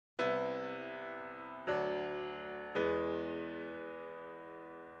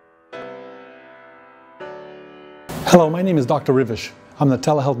Hello, my name is Dr. Rivish. I'm the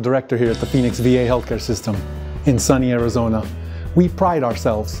telehealth director here at the Phoenix VA Healthcare System in sunny Arizona. We pride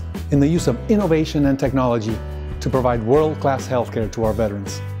ourselves in the use of innovation and technology to provide world-class healthcare to our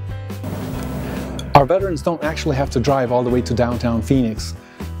veterans. Our veterans don't actually have to drive all the way to downtown Phoenix,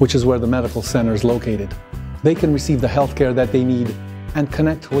 which is where the medical center is located. They can receive the healthcare that they need and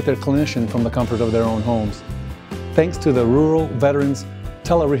connect with their clinician from the comfort of their own homes. Thanks to the Rural Veterans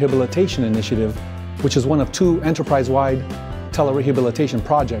TeleRehabilitation Initiative, which is one of two enterprise-wide telerehabilitation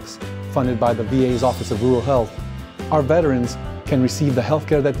projects funded by the VA's Office of Rural Health, our veterans can receive the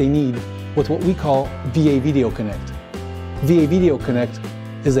healthcare that they need with what we call VA Video Connect. VA Video Connect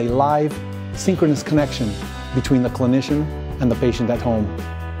is a live, synchronous connection between the clinician and the patient at home.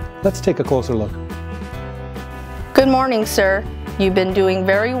 Let's take a closer look. Good morning, sir. You've been doing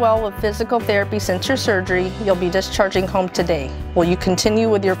very well with physical therapy since your surgery. You'll be discharging home today. Will you continue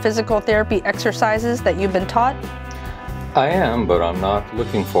with your physical therapy exercises that you've been taught? I am, but I'm not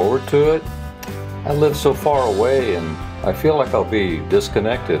looking forward to it. I live so far away and I feel like I'll be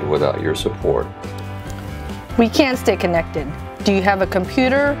disconnected without your support. We can stay connected. Do you have a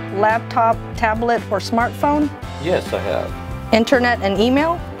computer, laptop, tablet, or smartphone? Yes, I have. Internet and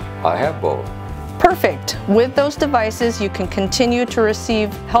email? I have both. Perfect. With those devices, you can continue to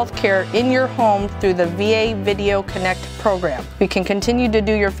receive health care in your home through the VA Video Connect program. We can continue to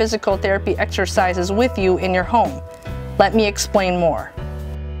do your physical therapy exercises with you in your home. Let me explain more.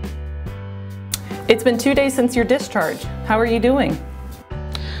 It's been 2 days since your discharge. How are you doing?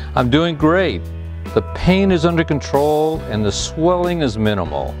 I'm doing great. The pain is under control and the swelling is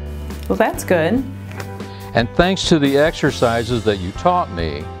minimal. Well, that's good. And thanks to the exercises that you taught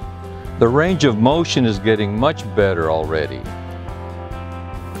me, the range of motion is getting much better already.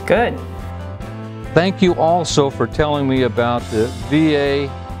 Good. Thank you also for telling me about the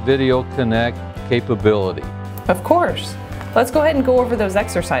VA Video Connect capability. Of course. Let's go ahead and go over those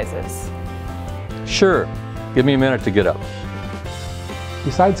exercises. Sure. Give me a minute to get up.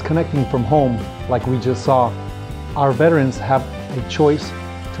 Besides connecting from home, like we just saw, our veterans have a choice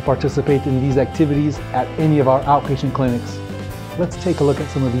to participate in these activities at any of our outpatient clinics. Let's take a look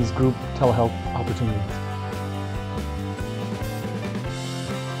at some of these group telehealth opportunities.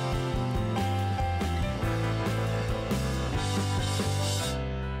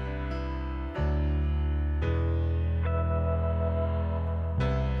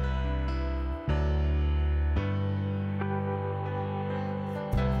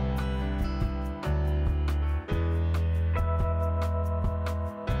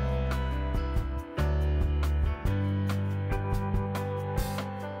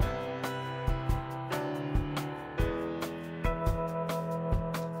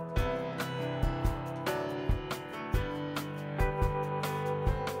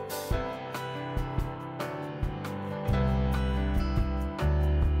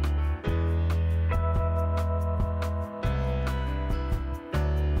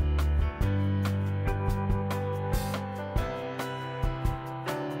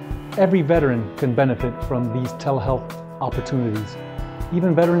 Every veteran can benefit from these telehealth opportunities.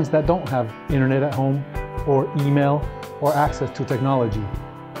 Even veterans that don't have internet at home or email or access to technology.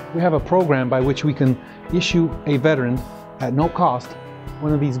 We have a program by which we can issue a veteran at no cost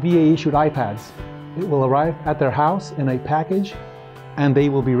one of these VA-issued iPads. It will arrive at their house in a package and they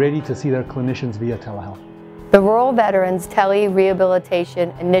will be ready to see their clinicians via telehealth. The Rural Veterans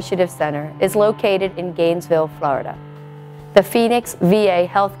TeleRehabilitation Initiative Center is located in Gainesville, Florida. The Phoenix VA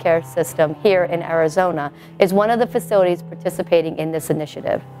Healthcare System here in Arizona is one of the facilities participating in this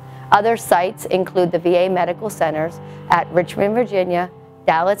initiative. Other sites include the VA Medical Centers at Richmond, Virginia,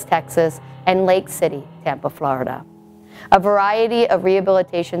 Dallas, Texas, and Lake City, Tampa, Florida. A variety of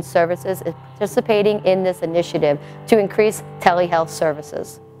rehabilitation services is participating in this initiative to increase telehealth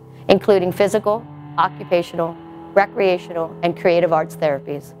services, including physical, occupational, recreational, and creative arts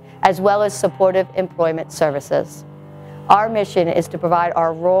therapies, as well as supportive employment services. Our mission is to provide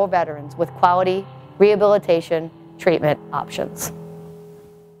our rural veterans with quality rehabilitation treatment options.